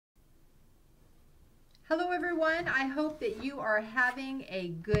Hello everyone, I hope that you are having a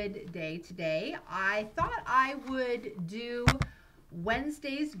good day today. I thought I would do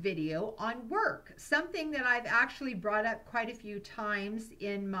Wednesday's video on work, something that I've actually brought up quite a few times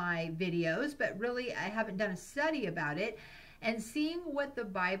in my videos, but really I haven't done a study about it, and seeing what the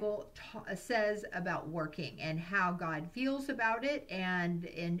Bible says about working and how God feels about it and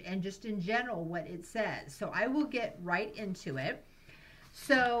just in general what it says. So I will get right into it.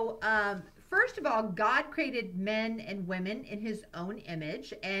 So first of all, God created men and women in his own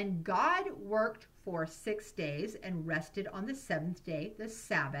image, and God worked for 6 days and rested on the seventh day, the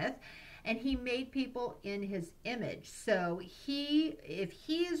Sabbath, and he made people in his image. So if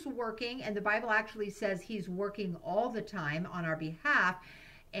he is working, and the Bible actually says he's working all the time on our behalf,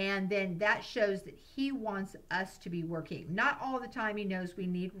 and then that shows that he wants us to be working. Not all the time. He knows we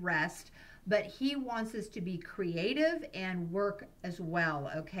need rest, but he wants us to be creative and work as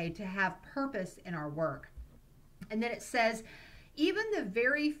well, okay, to have purpose in our work. And then it says, even the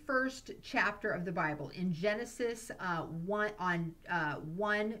very first chapter of the Bible in Genesis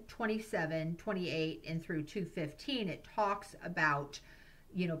 1:27, 28, and through 2:15, it talks about,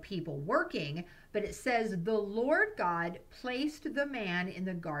 people working, but it says, the Lord God placed the man in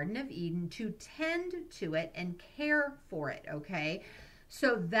the Garden of Eden to tend to it and care for it, okay?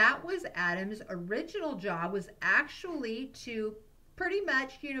 So that was Adam's original job, was actually to pretty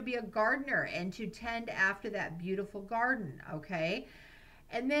much, be a gardener and to tend after that beautiful garden, okay?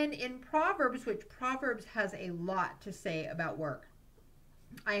 And then in Proverbs, which Proverbs has a lot to say about work.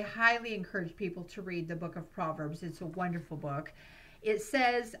 I highly encourage people to read the book of Proverbs. It's a wonderful book. It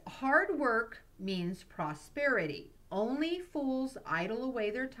says, hard work means prosperity. Only fools idle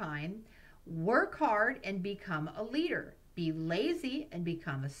away their time. Work hard and become a leader. Be lazy and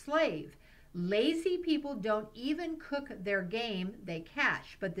become a slave. Lazy people don't even cook their game they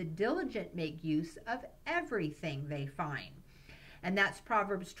catch, but the diligent make use of everything they find. And that's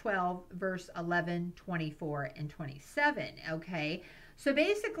Proverbs 12, verse 11, 24, and 27, okay? So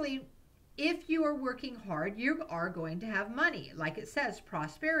basically, if you are working hard, you are going to have money. Like it says,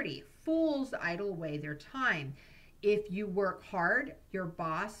 prosperity. Fools idle away their time. If you work hard, your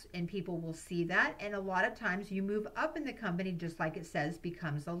boss and people will see that. And a lot of times you move up in the company, just like it says,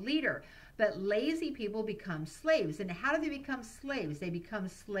 becomes a leader. But lazy people become slaves. And how do they become slaves? They become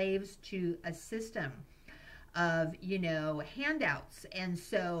slaves to a system of, handouts. And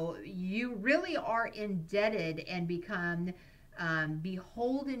so you really are indebted and become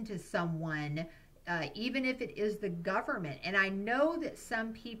beholden to someone, even if it is the government. And I know that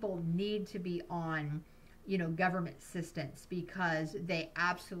some people need to be on government assistance because they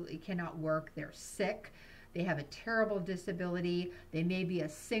absolutely cannot work. They're sick. They have a terrible disability. They may be a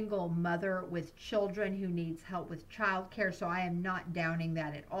single mother with children who needs help with childcare. So I am not downing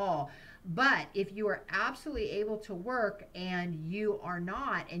that at all. But if you are absolutely able to work and you are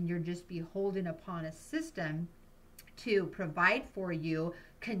not, and you're just beholden upon a system to provide for you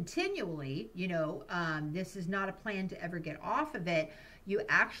continually, this is not a plan to ever get off of it. You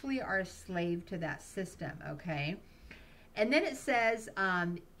actually are a slave to that system, okay? And then it says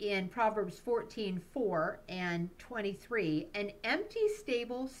in Proverbs 14:4 and 23, an empty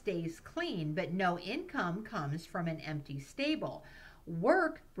stable stays clean, but no income comes from an empty stable.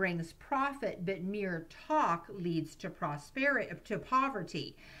 Work brings profit, but mere talk leads to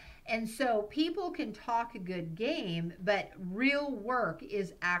poverty. And so people can talk a good game, but real work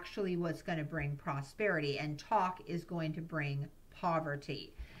is actually what's going to bring prosperity, and talk is going to bring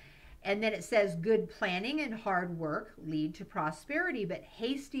poverty. And then it says good planning and hard work lead to prosperity, but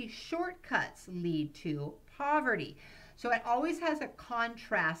hasty shortcuts lead to poverty. So it always has a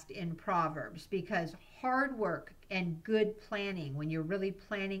contrast in Proverbs, because hard work and good planning, when you're really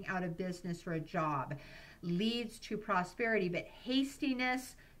planning out a business or a job, leads to prosperity, but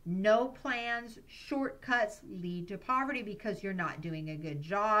hastiness, no plans, shortcuts lead to poverty because you're not doing a good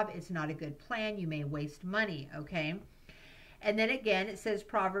job. It's not a good plan. You may waste money, okay? And then again, it says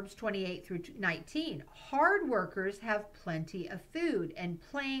Proverbs 28 through 19, hard workers have plenty of food, and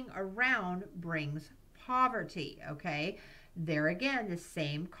playing around brings poverty, okay? There again, the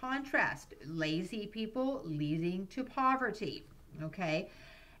same contrast. Lazy people leading to poverty, okay?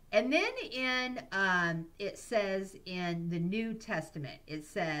 And then it says in the New Testament, it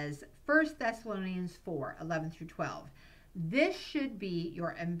says 1 Thessalonians 4, 11 through 12. This should be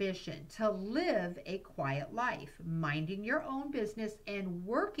your ambition, to live a quiet life, minding your own business and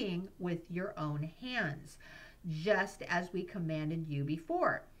working with your own hands, just as we commanded you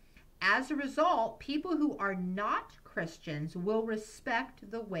before. As a result, people who are not Christians will respect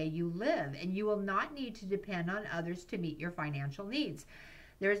the way you live, and you will not need to depend on others to meet your financial needs.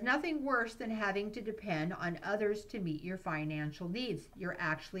 There's nothing worse than having to depend on others to meet your financial needs. You're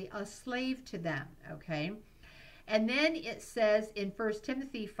actually a slave to them, okay? And then it says in 1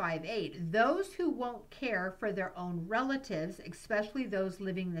 Timothy 5:8, those who won't care for their own relatives, especially those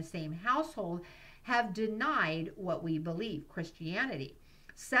living in the same household, have denied what we believe, Christianity.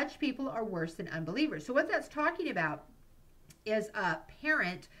 Such people are worse than unbelievers. So what that's talking about is a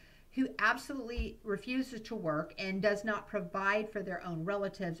parent who absolutely refuses to work and does not provide for their own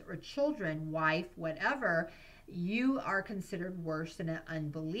relatives or children, wife, whatever. You are considered worse than an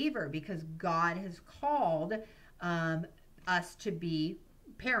unbeliever, because God has called us to be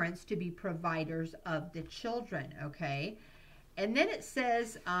parents, to be providers of the children, okay? And then it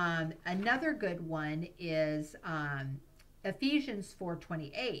says another good one is Ephesians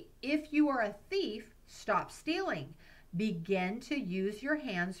 4:28. If you are a thief, stop stealing. Begin to use your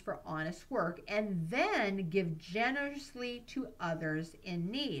hands for honest work, and then give generously to others in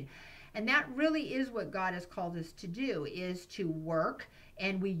need. And that really is what God has called us to do, is to work,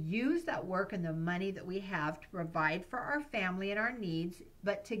 and we use that work and the money that we have to provide for our family and our needs,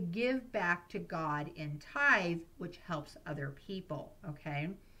 but to give back to God in tithe, which helps other people, okay?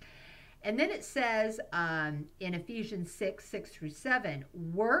 And then it says in Ephesians 6:6-7,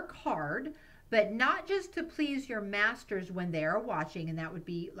 work hard, but not just to please your masters when they are watching, and that would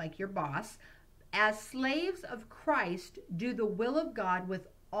be like your boss. As slaves of Christ, do the will of God with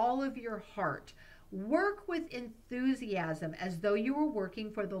all of your heart. Work with enthusiasm as though you were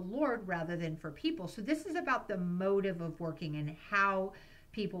working for the Lord rather than for people. So this is about the motive of working and how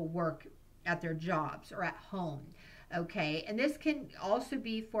people work at their jobs or at home. Okay, and this can also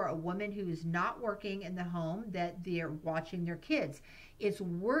be for a woman who is not working in the home, that they're watching their kids. It's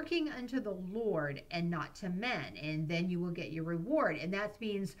working unto the Lord and not to men, and then you will get your reward. And that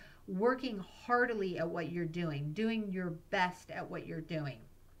means working heartily at what you're doing your best at what you're doing.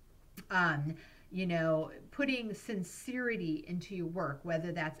 You know, putting sincerity into your work,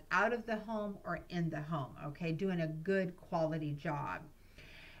 whether that's out of the home or in the home, okay, doing a good quality job.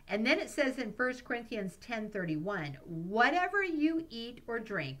 And then it says in 1 Corinthians 10:31, whatever you eat or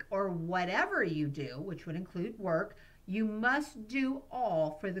drink or whatever you do, which would include work, you must do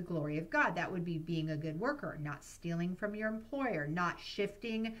all for the glory of God. That would be being a good worker, not stealing from your employer, not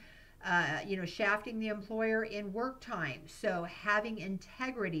shafting the employer in work time. So having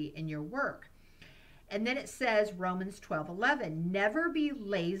integrity in your work. And then it says, Romans 12:11, never be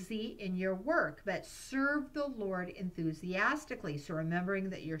lazy in your work, but serve the Lord enthusiastically. So remembering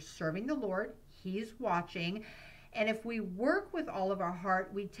that you're serving the Lord, He's watching. And if we work with all of our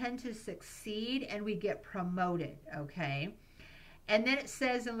heart, we tend to succeed and we get promoted, okay? And then it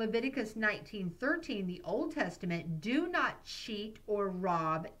says in Leviticus 19:13, the Old Testament, do not cheat or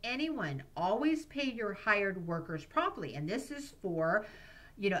rob anyone. Always pay your hired workers promptly. And this is for,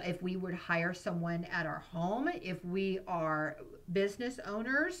 you know, if we would hire someone at our home, if we are business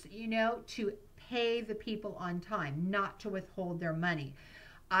owners, you know, to pay the people on time, not to withhold their money.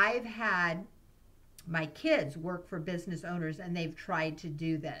 I've had my kids work for business owners and they've tried to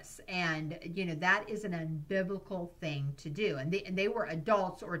do this, and you know, that is an unbiblical thing to do, and they were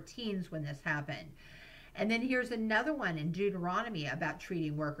adults or teens when this happened. And then here's another one in Deuteronomy about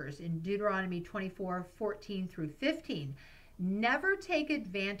treating workers. In Deuteronomy 24:14-15, never take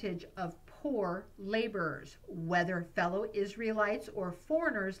advantage of poor laborers, whether fellow Israelites or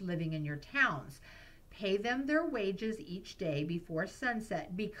foreigners living in your towns. Pay them their wages each day before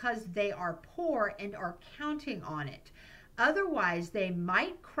sunset, because they are poor and are counting on it. Otherwise, they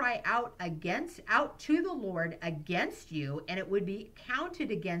might cry out to the Lord against you, and it would be counted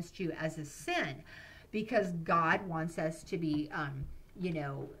against you as a sin, because God wants us to be,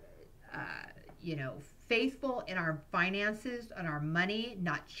 faithful in our finances, on our money,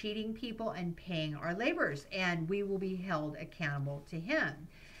 not cheating people, and paying our laborers, and we will be held accountable to Him.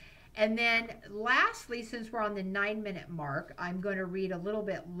 And then lastly, since we're on the 9-minute mark, I'm going to read a little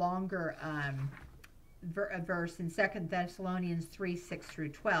bit longer verse in 2 Thessalonians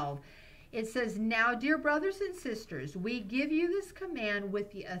 3:6-12. It says, now, dear brothers and sisters, we give you this command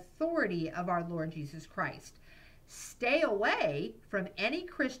with the authority of our Lord Jesus Christ. Stay away from any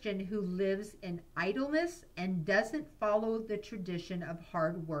Christian who lives in idleness and doesn't follow the tradition of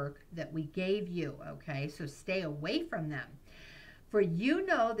hard work that we gave you, okay? So stay away from them. For you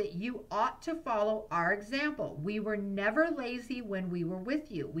know that you ought to follow our example. We were never lazy when we were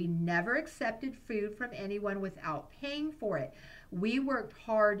with you. We never accepted food from anyone without paying for it. We worked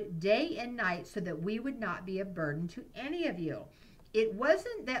hard day and night so that we would not be a burden to any of you. It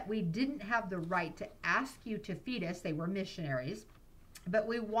wasn't that we didn't have the right to ask you to feed us. They were missionaries. But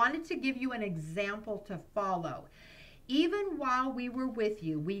we wanted to give you an example to follow. Even while we were with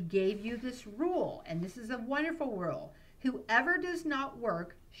you, we gave you this rule, and this is a wonderful rule. Whoever does not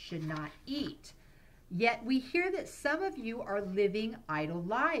work should not eat. Yet we hear that some of you are living idle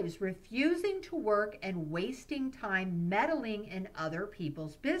lives, refusing to work and wasting time meddling in other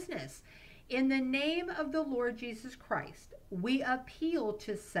people's business. In the name of the Lord Jesus Christ, we appeal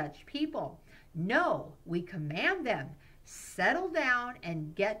to such people. No, we command them, settle down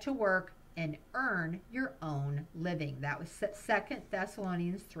and get to work and earn your own living. That was 2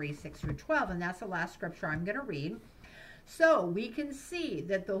 Thessalonians 3, 6 through 12, and that's the last scripture I'm going to read. So we can see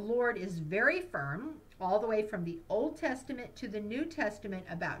that the Lord is very firm all the way from the Old Testament to the New Testament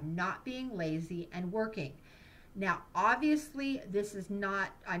about not being lazy and working. Now, obviously, this is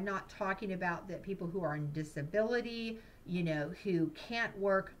not, I'm not talking about that people who are on disability, who can't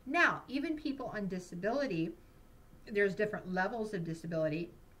work. Now, even people on disability, there's different levels of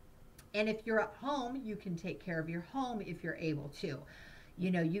disability. And if you're at home, you can take care of your home if you're able to.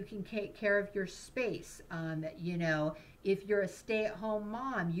 You can take care of your space. If you're a stay-at-home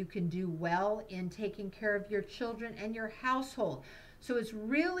mom, you can do well in taking care of your children and your household. So it's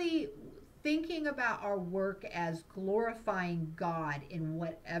really thinking about our work as glorifying God in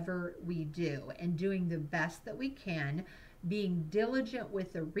whatever we do and doing the best that we can, being diligent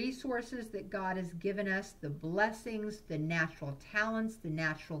with the resources that God has given us, the blessings, the natural talents, the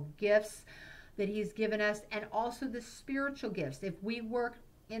natural gifts that He's given us, and also the spiritual gifts. If we work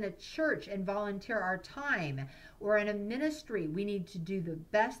in a church and volunteer our time, or in a ministry, we need to do the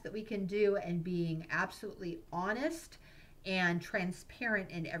best that we can do and being absolutely honest and transparent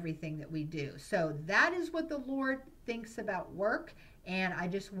in everything that we do. So that is what the Lord thinks about work, and I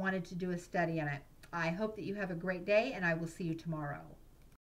just wanted to do a study on it. I hope that you have a great day, and I will see you tomorrow.